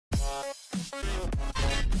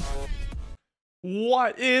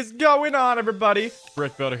What is going on, everybody?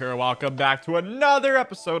 Brick Builder here. Welcome back to another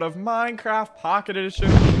episode of Minecraft Pocket Edition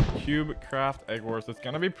Cubecraft Egg Wars. It's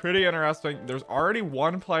gonna be pretty interesting. There's already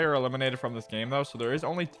one player eliminated from this game though, so there is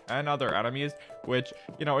only 10 other enemies, which,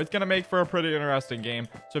 you know, it's gonna make for a pretty interesting game.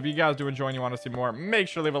 So if you guys do enjoy and you want to see more, make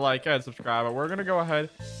sure to leave a like and subscribe. But we're gonna go ahead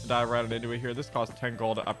and dive right into it here. This costs 10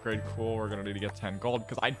 gold to upgrade. Cool. We're gonna need to get 10 gold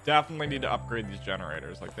because I definitely need to upgrade these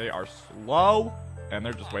generators. Like, they are slow and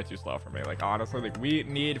they're just way too slow for me. Like, honestly, like, we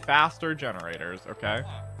need faster generators. Okay,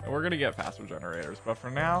 and we're gonna get faster generators, but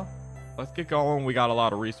for now, let's get going. We got a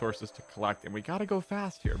lot of resources to collect and we gotta go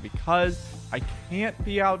fast here because I can't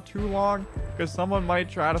be out too long because someone might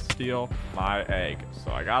try to steal my egg.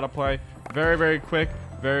 So I gotta play very quick,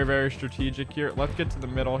 very strategic here. Let's get to the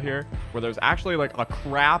middle here where there's actually like a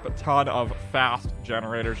crap ton of fast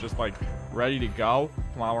generators just like ready to go.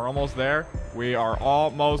 Come on, we're almost there. We are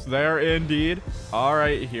almost there indeed. All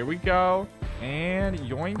right, here we go. And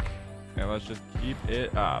yoink. And let's just keep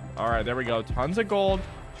it up. All right, there we go. Tons of gold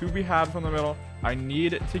to be had from the middle. I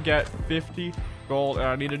need to get 50 gold, and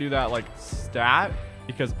I need to do that like stat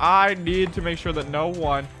because I need to make sure that no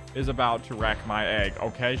one is about to wreck my egg.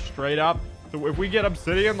 Okay, straight up. So if we get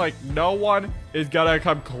obsidian, like, no one is gonna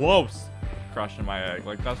come close to crushing my egg.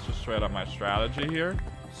 Like, that's just straight up my strategy here.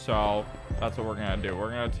 So that's what we're gonna do. We're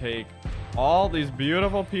gonna take all these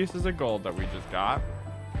beautiful pieces of gold that we just got,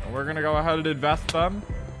 and we're gonna go ahead and invest them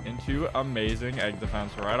into amazing egg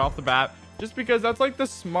defense right off the bat, just because that's like the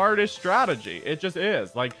smartest strategy. It just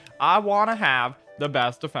is. Like, I want to have the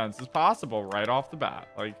best defenses possible right off the bat,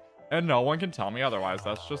 like, and no one can tell me otherwise.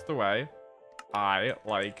 That's just the way I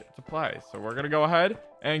like to play. So we're gonna go ahead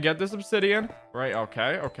and get this obsidian, right?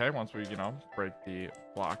 Okay, once we, you know, break the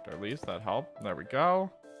block, at least that helped. There we go.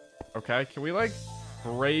 Okay, can we like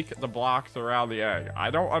break the blocks around the egg? I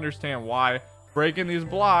don't understand why breaking these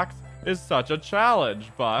blocks is such a challenge,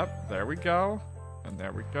 but there we go. And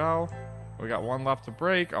there we go. We got one left to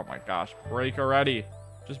break. Oh my gosh, break already.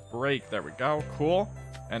 Just break. There we go. Cool.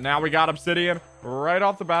 And now we got obsidian right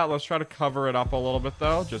off the bat. Let's try to cover it up a little bit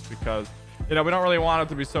though, just because, you know, we don't really want it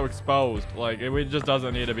to be so exposed. Like, it just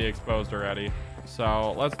doesn't need to be exposed already.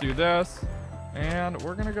 So let's do this. And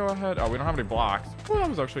we're gonna go ahead. Oh, we don't have any blocks. Well, that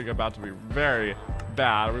was actually about to be very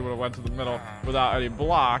bad. We would have went to the middle without any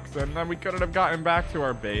blocks, and then we couldn't have gotten back to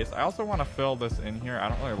our base. I also want to fill this in here. I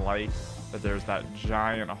don't really like that there's that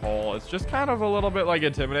giant hole. It's just kind of a little bit like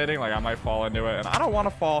intimidating. Like, I might fall into it, and I don't want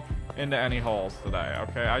to fall into any holes today.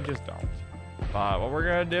 Okay, I just don't. But what we're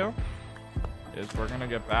gonna do is we're gonna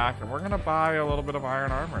get back and we're gonna buy a little bit of iron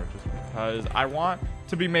armor, just because I want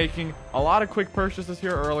to be making a lot of quick purchases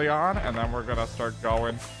here early on, and then we're gonna start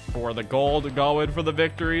going for the gold, going for the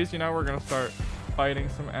victories. You know, we're gonna start fighting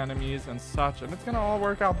some enemies and such, and it's gonna all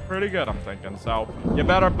work out pretty good, I'm thinking. So you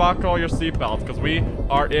better buckle your seatbelts because we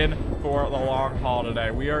are in for the long haul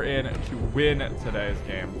today. We are in to win today's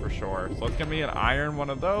game for sure. So let's get me an iron one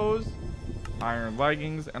of those, iron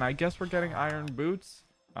leggings, and I guess we're getting iron boots.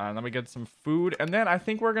 And then we get some food, and then I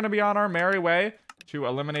think we're gonna be on our merry way to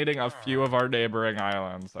eliminating a few of our neighboring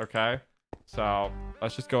islands. Okay, so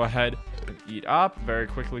let's just go ahead and eat up very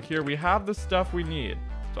quickly here. We have the stuff we need,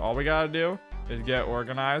 so all we gotta do is get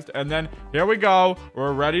organized, and then here we go.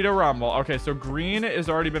 We're ready to rumble. Okay, so green has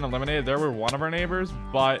already been eliminated. There were one of our neighbors,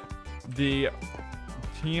 but the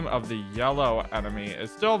team of the yellow enemy is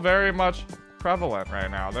still very much prevalent right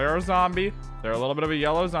now. They're a zombie. They're a little bit of a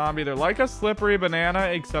yellow zombie. They're like a slippery banana,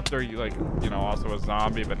 except they're like, you know, also a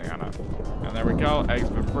zombie banana. And there we go.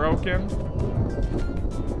 Egg's been broken.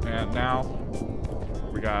 And now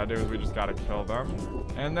what we gotta do is we just gotta kill them,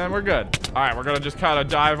 and then we're good. All right, we're gonna just kind of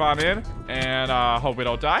dive on in and hope we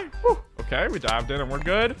don't die. Whew. Okay, we dived in and we're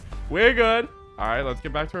good. We're good. All right, let's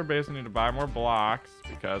get back to our base. We need to buy more blocks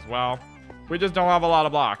because, well, we just don't have a lot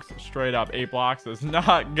of blocks. Straight up, 8 blocks is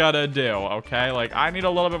not gonna do. Okay, like, I need a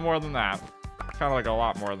little bit more than that. Kind of like a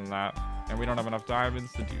lot more than that, and we don't have enough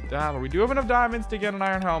diamonds to do that, but we do have enough diamonds to get an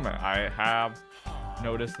iron helmet. I have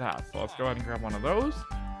noticed that. So let's go ahead and grab one of those.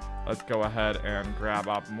 Let's go ahead and grab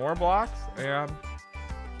up more blocks, and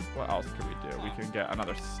what else can we do? We can get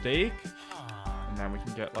another steak, and then we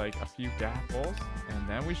can get like a few gapples, and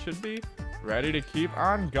then we should be ready to keep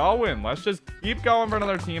on going. Let's just keep going for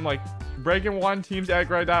another team. Like, breaking one team's egg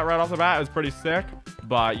right off the bat is pretty sick,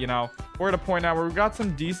 but, you know, we're at a point now where we've got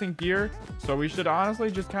some decent gear, so we should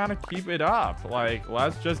honestly just kind of keep it up. Like,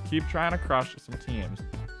 let's just keep trying to crush some teams.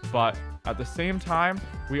 But at the same time,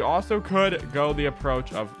 we also could go the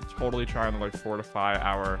approach of totally trying to like fortify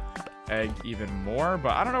our egg even more,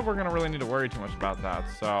 but I don't know if we're gonna really need to worry too much about that.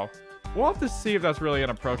 So we'll have to see if that's really an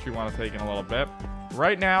approach we want to take in a little bit.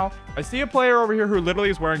 right now, I see a player over here who literally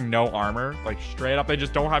is wearing no armor. Like, straight up, they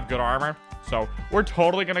just don't have good armor. So, we're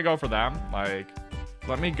totally gonna go for them. Like,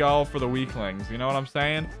 let me go for the weaklings. You know what I'm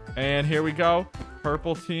saying? And here we go.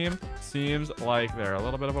 Purple team seems like they're a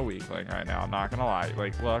little bit of a weakling right now. I'm not gonna lie.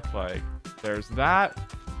 Like, look, like, there's that.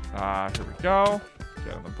 Here we go.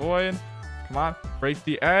 Get in the void. Come on. Break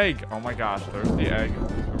the egg. Oh my gosh. There's the egg.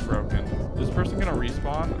 It's broken. Is this person gonna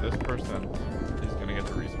respawn? This person is gonna get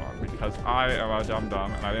to respawn because I am a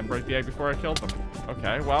dum-dum and I didn't break the egg before I killed them.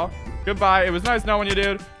 Okay, well, goodbye. It was nice knowing you,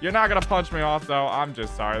 dude. You're not gonna punch me off, though. I'm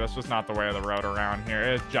just sorry. That's just not the way of the road around here.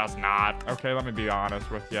 It's just not. Okay, let me be honest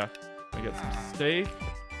with you. Let me get some steak.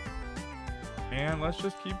 And let's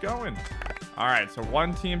just keep going. All right, so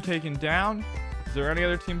one team taken down. Is there any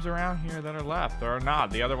other teams around here that are left? There are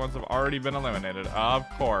not. The other ones have already been eliminated. Of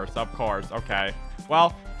course, of course. Okay.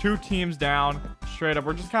 Well, 2 teams down. Straight up.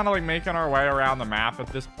 We're just kind of like making our way around the map at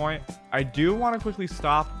this point. I do want to quickly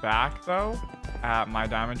stop back, though, at my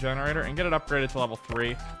diamond generator and get it upgraded to level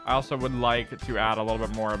 3. I also would like to add a little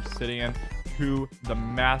bit more obsidian to the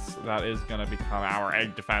mess that is going to become our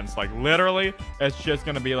egg defense. Like, literally, it's just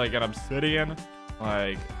going to be like an obsidian,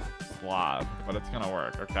 like, slab, but it's gonna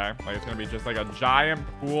work. Okay, like it's gonna be just like a giant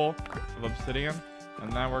pool of obsidian,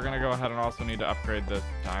 and then we're gonna go ahead and also need to upgrade this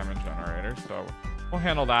diamond generator, so we'll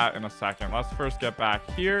handle that in a second. Let's first get back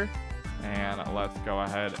here and let's go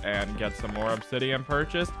ahead and get some more obsidian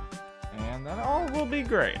purchased, and then all will be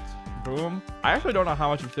great. Boom. I actually don't know how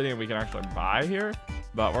much obsidian we can actually buy here,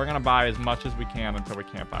 but we're gonna buy as much as we can until we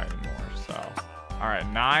can't buy anymore. So all right,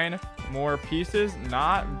 9 more pieces.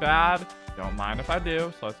 Not bad. Don't mind if I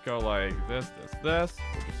do. So let's go like this. We'll do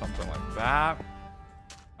something like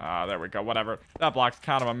that. There we go. Whatever. That block's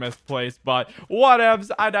kind of a misplaced, but whatevs.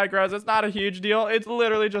 I digress. It's not a huge deal. It's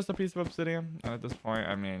literally just a piece of obsidian. And at this point,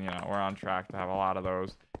 I mean, you know, we're on track to have a lot of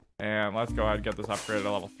those. And let's go ahead and get this upgraded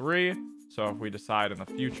to level 3. So if we decide in the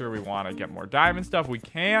future we want to get more diamond stuff, we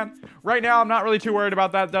can. Right now, I'm not really too worried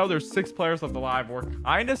about that, though. There's 6 players left alive. We're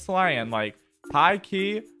kind of slaying. Like, high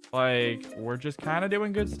key. Like, we're just kind of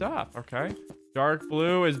doing good stuff, okay? Dark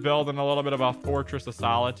blue is building a little bit of a fortress of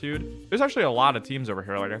solitude. There's actually a lot of teams over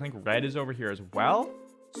here. Like, I think red is over here as well.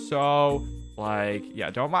 So, like, yeah,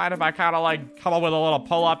 don't mind if I kind of, like, come up with a little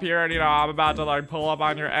pull-up here. And, you know, I'm about to, like, pull up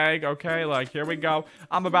on your egg, okay? Like, here we go.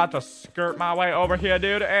 I'm about to skirt my way over here,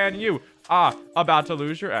 dude. And you are about to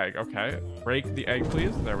lose your egg, okay? Break the egg,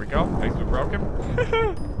 please. There we go. Eggs are broken.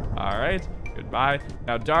 All right. Goodbye.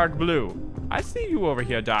 Now, dark blue. I see you over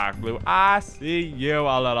here, dark blue. I see you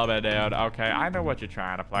a little bit, dude. Okay, I know what you're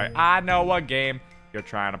trying to play. I know what game you're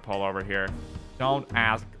trying to pull over here. Don't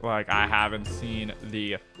ask like I haven't seen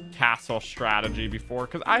the castle strategy before,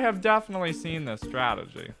 because I have definitely seen this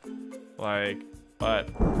strategy. Like, but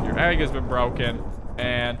your egg has been broken.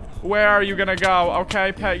 And where are you gonna go?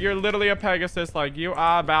 Okay, pet, you're literally a Pegasus. Like, you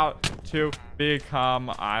are about to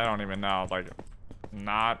become, I don't even know, like,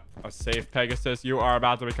 not a safe Pegasus. You are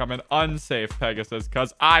about to become an unsafe Pegasus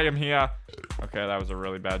because I am here. Okay, that was a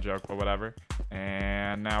really bad joke, but whatever.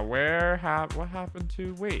 And now what happened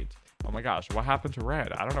to, wait, oh my gosh, what happened to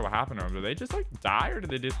red? I don't know what happened to them. Did they just like die or did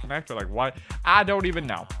they disconnect or like what? I don't even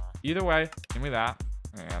know. Either way, give me that.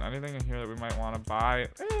 And anything in here that we might want to buy?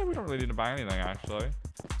 We don't really need to buy anything actually.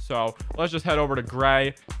 So let's just head over to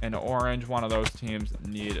gray and orange. One of those teams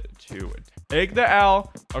need to take the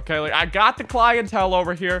L. Okay, like I got the clientele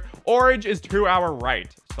over here. Orange is to our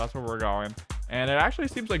right. So that's where we're going. And it actually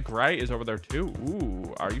seems like gray is over there too.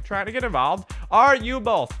 Ooh, are you trying to get involved? Are you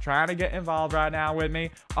both trying to get involved right now with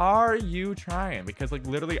me? Are you trying? Because like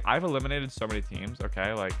literally I've eliminated so many teams.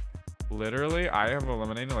 Okay, like literally I have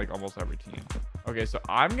eliminated like almost every team. Okay, so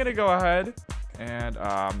I'm gonna go ahead and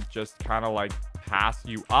just kind of like pass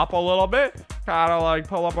you up a little bit, kind of like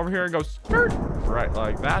pull up over here and go skirt right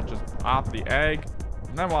like that. Just pop the egg,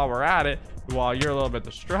 and then while we're at it, while you're a little bit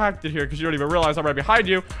distracted here because you don't even realize I'm right behind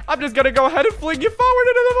you, I'm just gonna go ahead and fling you forward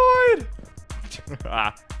into the void.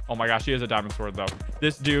 Oh my gosh, he has a diamond sword though.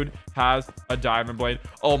 This dude has a diamond blade.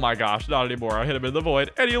 Oh my gosh, not anymore. I hit him in the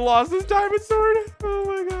void and he lost his diamond sword. Oh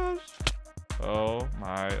my gosh. Oh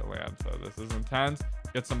my land. So this is intense.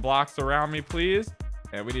 Get some blocks around me, please.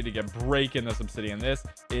 And we need to get breaking this obsidian. This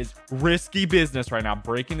is risky business right now.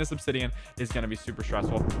 Breaking this obsidian is going to be super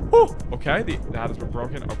stressful. Whew. Okay, that has been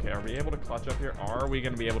broken. Okay, are we able to clutch up here? Are we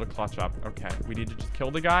going to be able to clutch up? Okay, we need to just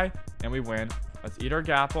kill the guy and we win. Let's eat our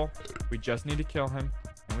gapple. We just need to kill him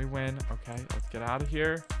and we win. Okay, let's get out of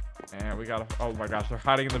here. And we got to, oh my gosh, they're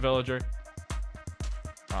hiding in the villager.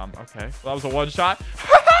 Okay, well, that was a one shot.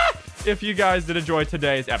 If you guys did enjoy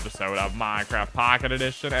today's episode of Minecraft Pocket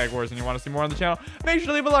Edition Egg Wars and you want to see more on the channel, make sure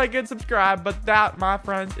to leave a like and subscribe. But that, my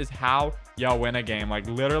friends, is how you'll win a game. Like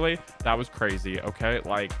literally, that was crazy. Okay,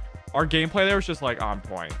 like our gameplay there was just like on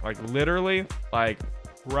point. Like literally, like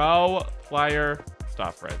pro player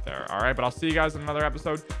stuff right there. All right, but I'll see you guys in another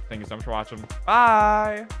episode. Thank you so much for watching.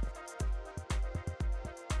 Bye.